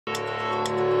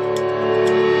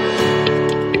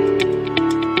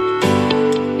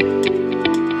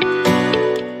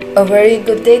A very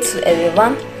good day to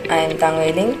everyone. I am Dang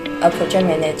Wei Ling, a project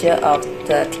manager of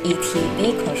the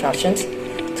ETB Construction.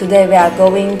 Today we are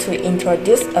going to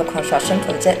introduce a construction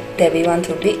project that we want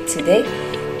to build today,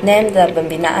 named the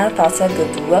Pembinaan Fase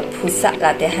Kedua Pusat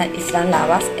Latihan Islam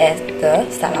Lawas at the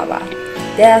Sarawak.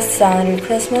 There are some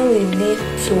requirements we need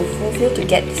to fulfill to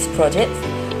get this project,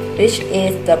 which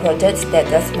is the project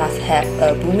status must have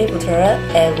a Bumiputera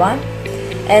A1,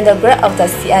 and the grade of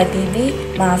the CIDB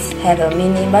must have a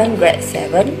minimum grade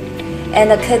 7,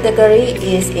 and the category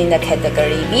is in the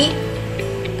category B.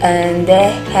 And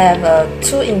they have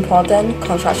two important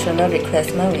constructional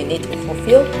requirements we need to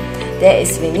fulfill. That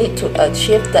is, we need to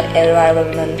achieve the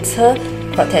Environmental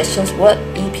Protection Work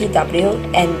 (EPW)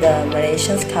 and the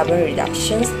Malaysia's carbon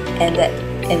reductions and the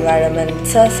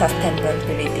environmental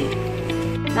sustainability.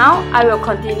 Now I will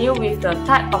continue with the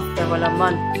type of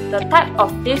development. The type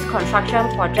of this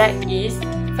construction project is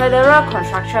Federal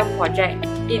Construction Project.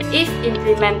 It is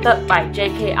implemented by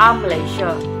JKR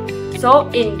Malaysia. So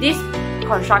in this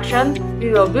construction,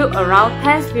 we will build around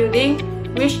 10 buildings,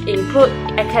 which include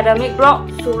academic block,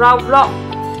 surau block,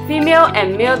 female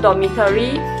and male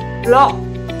dormitory block,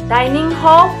 dining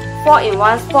hall,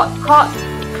 4-in-1 sport court,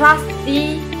 class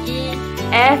D, E,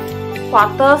 F,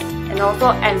 quarters, and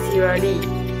also ancillary.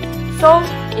 So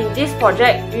in this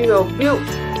project, we will build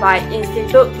by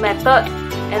institute method,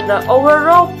 and the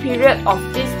overall period of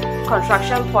this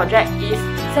construction project is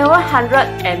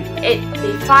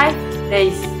 785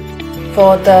 days.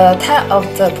 For the type of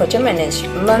the project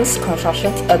management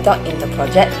construction adopted in the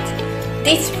project,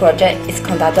 this project is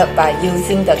conducted by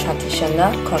using the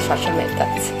traditional construction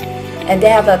methods. And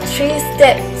there are 3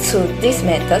 steps to this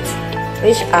method,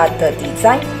 which are the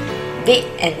design, bid,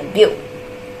 and build.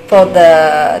 For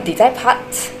the design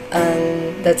part,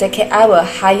 the JKR will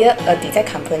hire a design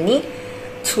company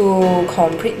to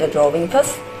complete the drawing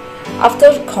first.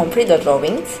 After complete the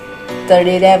drawings, the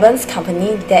relevant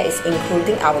company that is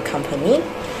including our company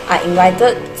are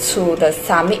invited to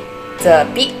submit the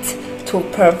bid to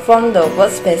perform the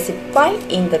work specified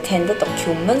in the tender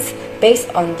documents based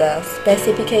on the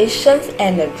specifications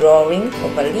and the drawing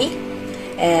overlay.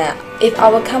 If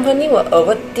our company will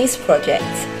award this project,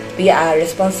 we are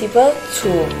responsible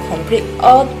to complete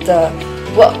all the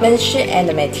workmanship and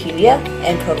the material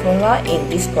and proposal in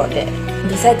this project.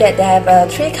 Besides that, there are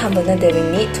 3 components that we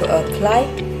need to apply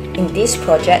in this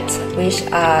project, which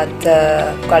are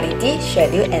the quality,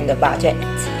 schedule, and the budget.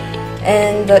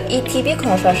 And the ETB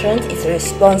Construction is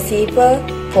responsible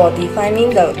for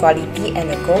defining the quality and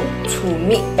the goal to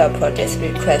meet the project's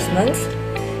requirements.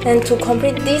 And to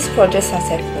complete this project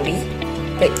successfully,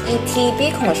 the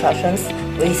ETB Construction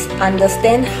will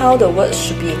understand how the work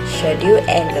should be scheduled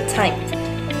and the time.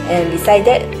 And besides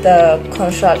that, the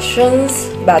construction's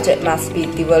budget must be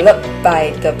developed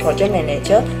by the project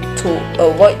manager to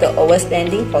avoid the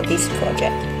overspending for this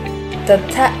project. The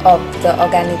type of the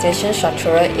organization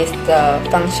structure is the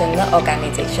functional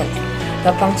organization.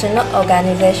 The functional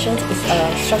organization is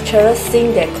a structural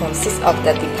thing that consists of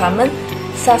the department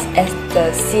such as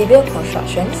the civil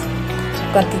constructions,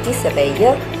 quantity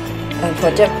surveyor, and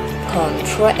project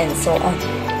control, and so on.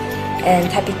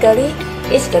 And typically,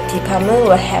 each department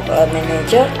will have a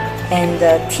manager, and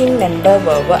the team member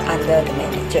will work under the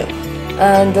manager.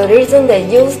 The reason they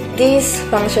use these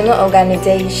functional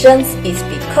organizations is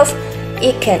because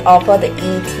it can offer the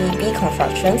ETB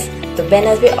Constructions the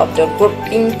benefit of the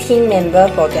grouping team member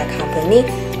for their company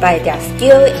by their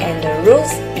skill and the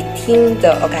rules within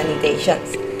the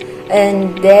organizations.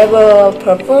 And they will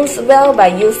perform well by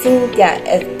using their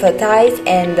expertise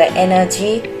and the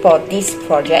energy for this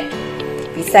project.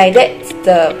 Besides that,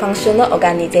 the functional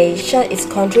organization is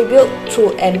contribute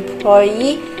to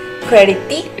employee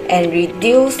clarity and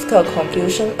reduce the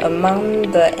confusion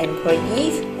among the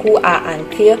employees who are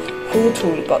unclear who to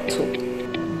report to.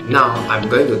 Now, I'm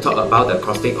going to talk about the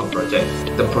costing of project.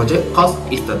 The project cost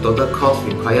is the total cost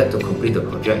required to complete the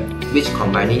project, which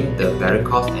combining the direct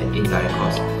cost and indirect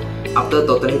cost. After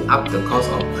totaling up the cost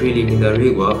of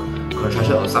preliminary work,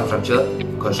 construction of substructure,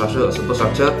 construction of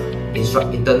superstructure,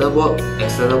 internal work,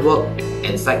 external work,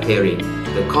 and site clearing,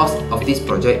 the cost of this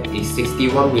project is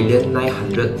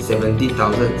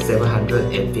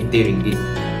 61,970,750 ringgit.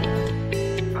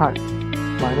 Hi,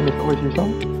 my name is Oi Chi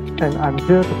Song, and I'm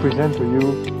here to present to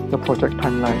you the project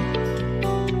timeline.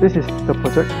 This is the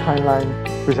project timeline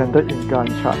presented in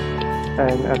Gantt chart,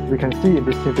 and as we can see in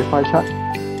this simplified chart,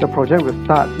 the project will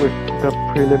start with the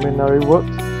preliminary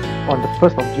works on the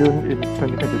 1st of June in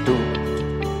 2022,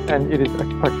 and it is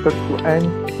expected to end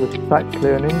with site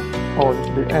clearing on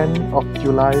the end of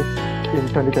July in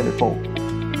 2024.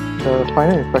 The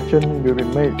final inspection will be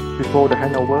made before the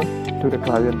handover to the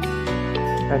client.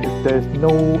 And if there is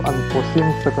no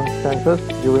unforeseen circumstances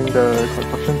during the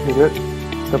construction period,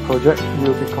 the project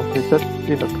will be completed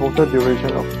in a total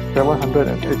duration of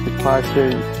 785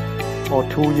 days or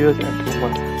 2 years and 2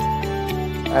 months.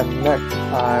 And next,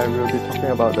 I will be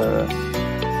talking about the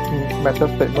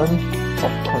method statement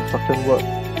of construction work.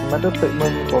 The method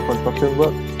statement for construction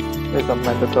work is a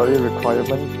mandatory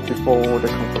requirement before the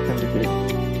construction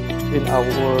begins. In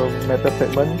our method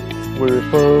statement, we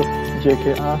refer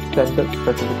JKR standard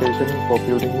specification for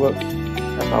building work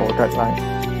as our guideline.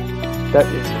 That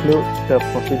includes the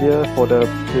procedure for the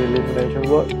preliminary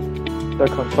work, the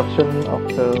construction of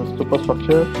the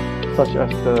superstructure such as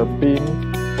the beam,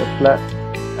 the slab,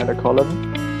 and the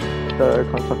column, the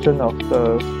construction of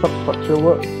the substructure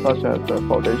work such as the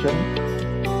foundation,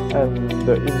 and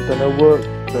the internal work,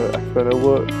 the external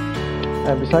work.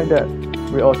 And besides that,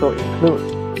 we also include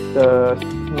the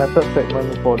method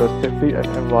statement for the safety and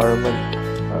environment.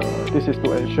 This is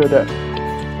to ensure that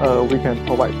we can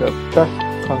provide the best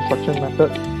construction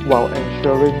method while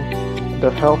ensuring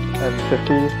the health and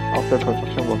safety of the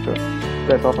construction worker.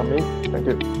 That's all from me. Thank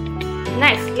you.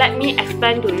 Next, let me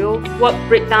explain to you work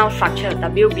breakdown structure,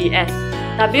 WBS.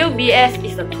 WBS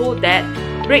is a tool that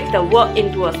breaks the work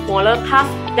into a smaller task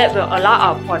that will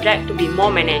allow our project to be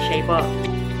more manageable.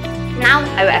 Now,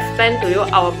 I will explain to you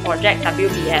our project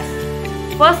WBS.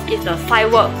 First is the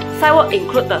site work. Site work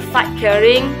includes the site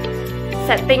clearing,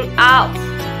 setting up,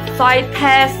 soil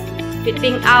test,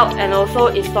 fitting out, and also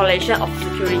installation of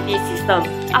security system.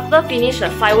 After finish the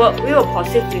site work, we will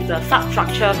proceed with the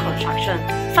substructure construction.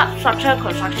 Substructure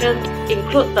construction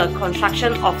include the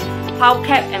construction of pile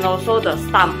cap and also the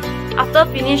stump. After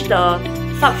finish the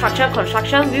substructure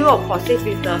construction, we will proceed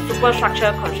with the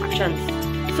superstructure constructions.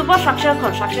 Superstructure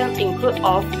construction include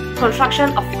of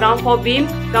construction of ground floor beam,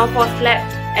 ground floor slab,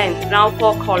 and ground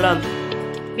floor column.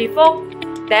 Before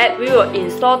that, we will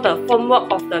install the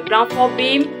formwork of the ground floor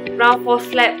beam, ground floor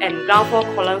slab, and ground floor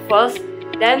column first.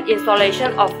 Then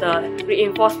installation of the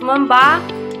reinforcement bar,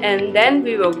 and then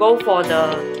we will go for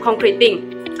the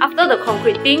concreting. After the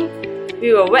concreting,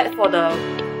 we will wait for the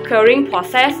curing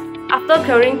process. After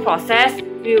curing process,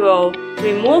 we will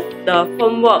remove the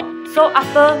formwork. So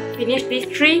after finish these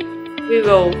three, we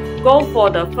will go for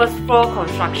the first floor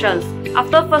constructions.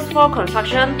 After first floor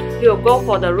construction, we will go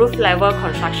for the roof level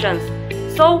constructions.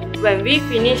 So when we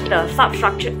finish the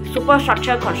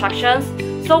superstructure constructions,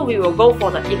 so we will go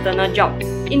for the internal job.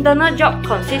 Internal job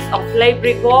consists of lay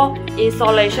brick wall,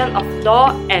 installation of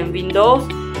door and windows,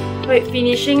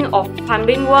 finishing of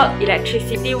plumbing work,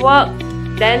 electricity work,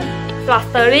 then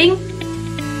plastering,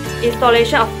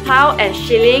 installation of tile and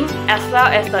ceiling, as well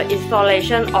as the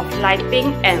installation of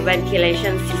lighting and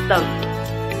ventilation system.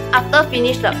 After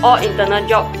finish the all internal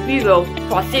job, we will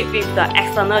proceed with the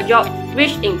external job,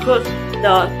 which includes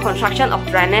the construction of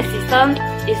drainage system,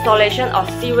 installation of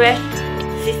sewage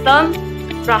system,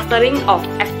 plastering of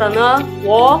external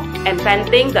wall, and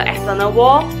painting the external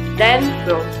wall. Then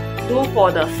we'll do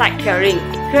for the site clearing,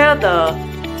 clear the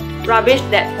rubbish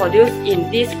that produced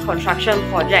in this construction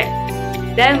project.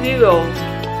 Then we will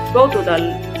go to the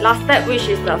last step, which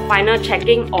is the final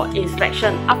checking or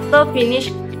inspection. After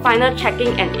finish final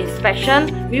checking and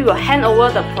inspection, we will hand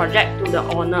over the project to the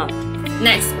owner.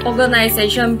 Next,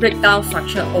 organization breakdown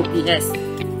structure (OBS).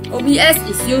 OBS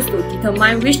is used to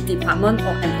determine which department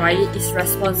or employee is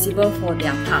responsible for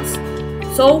their task.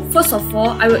 So first of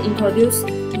all, I will introduce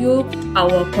you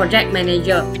our project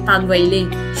manager, Tan Wei Ling.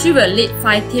 She will lead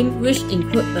 5 teams, which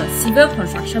include the civil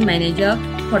construction manager,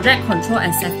 project control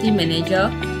and safety manager,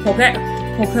 project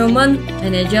procurement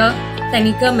manager,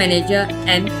 technical manager,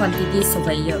 and quantity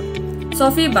surveyor.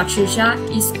 Sophie Batrisha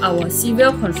is our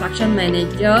civil construction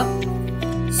manager.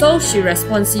 So she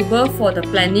responsible for the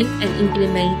planning and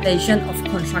implementation of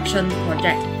construction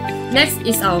project. Next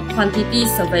is our quantity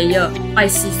surveyor, Ai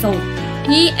Si Song.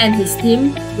 He and his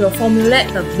team will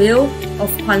formulate the bill of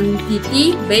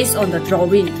quantity based on the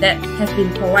drawing that has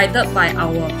been provided by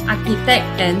our architect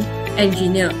and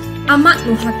engineer. Ahmad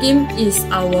Nur Hakim is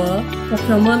our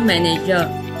procurement manager.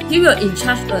 He will in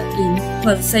charge in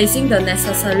purchasing the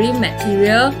necessary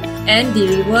material and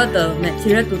deliver the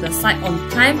material to the site on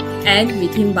time and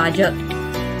within budget.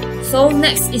 So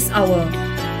next is our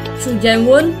Chu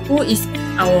Jian-Won, who is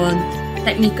our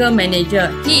technical manager.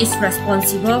 He is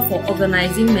responsible for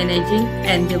organizing, managing,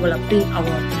 and developing our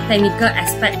technical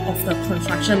aspect of the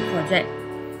construction project.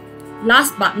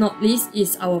 Last but not least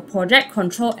is our project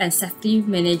control and safety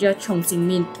manager, Chong Sing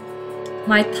Min.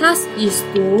 My task is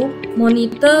to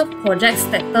monitor project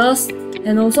status,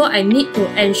 and also I need to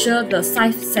ensure the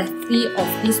site safety of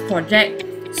this project.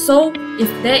 So if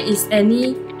there is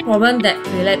any problem that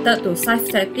related to site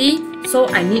safety, so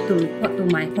I need to report to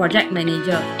my project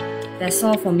manager. That's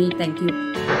all for me, thank you.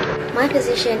 My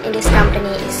position in this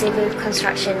company is Civil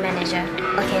Construction Manager.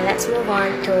 Okay, let's move on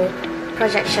to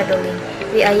project scheduling.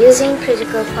 We are using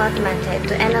critical path method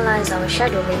to analyze our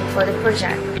scheduling for the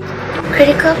project.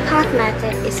 Critical path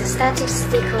method is a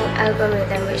statistical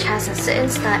algorithm which has a certain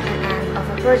start and end of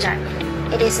a project.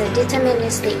 It is a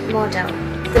deterministic model.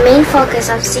 The main focus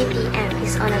of CPM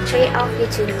is on a trade-off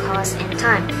between cost and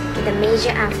time, with a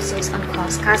major emphasis on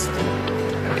cost costing.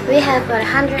 We have about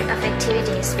 100 of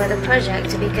activities for the project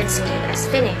to be considered as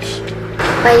finished.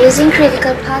 By using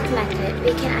critical path method,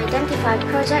 we can identify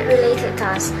project-related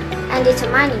tasks and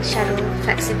determining schedule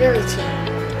flexibility.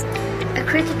 A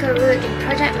critical route in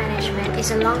project management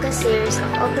is a longer series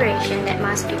of operations that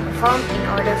must be performed in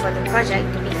order for the project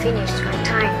to be finished on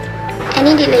time.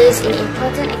 Any delays in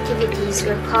important activities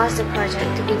will cause the project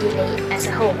to be delayed as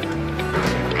a whole.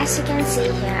 As you can see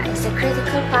here is the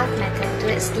critical path method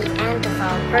towards the end of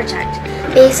our project.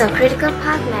 Based on critical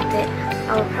path method,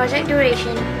 our project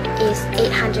duration is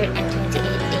 828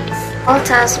 days. All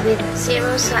tasks with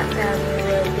 0 slot value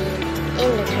will be in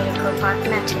the critical path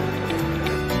method.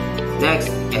 Next,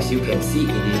 as you can see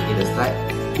in the slide,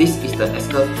 this is the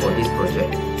S-curve for this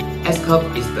project.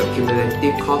 S-curve is the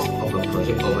cumulative cost of a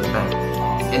project over time.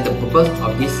 And the purpose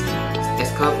of this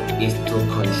S-curve is to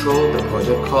control the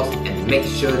project cost and make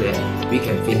sure that we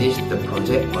can finish the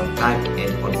project on time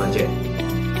and on budget.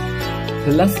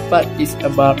 The last part is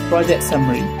about project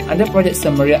summary. Under project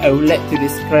summary, I would like to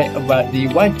describe about the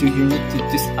why do you need to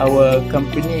choose our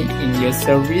company in your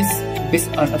service based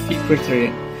on a few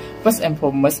criteria. First and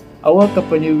foremost, our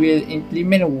company will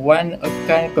implement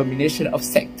one-of-a-kind combination of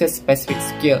sector-specific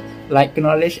skill like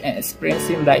knowledge and experience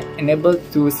that enable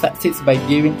to succeed by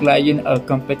giving client a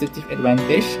competitive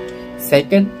advantage.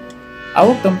 Second,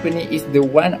 our company is the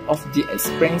one of the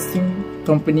experiencing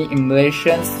company in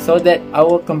Malaysia, so that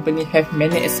our company have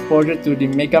many exposure to the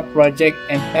mega project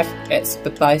and have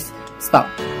expertise staff.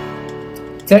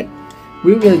 Third,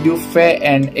 we will do fair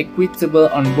and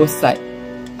equitable on both sides,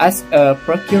 as a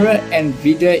procurer and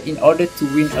bidder in order to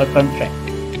win a contract.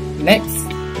 Next,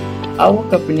 our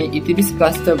company ETBs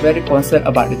cluster very concerned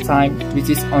about the time, which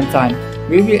is on time.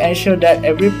 We will ensure that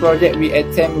every project we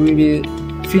attempt we will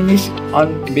finish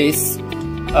on base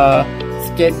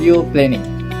schedule planning.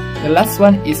 The last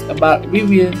one is about we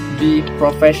will be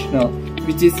professional,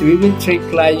 which is we will treat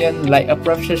client like a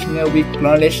professional with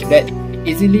knowledge that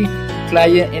easily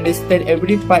client understand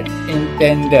every part in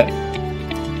tender.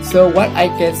 So what I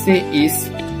can say is,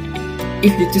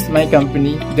 if you choose my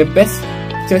company, the best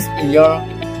choice in your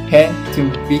hand to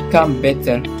become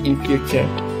better in future.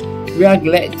 We are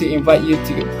glad to invite you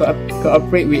to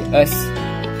cooperate with us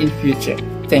in future.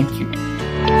 Thank you.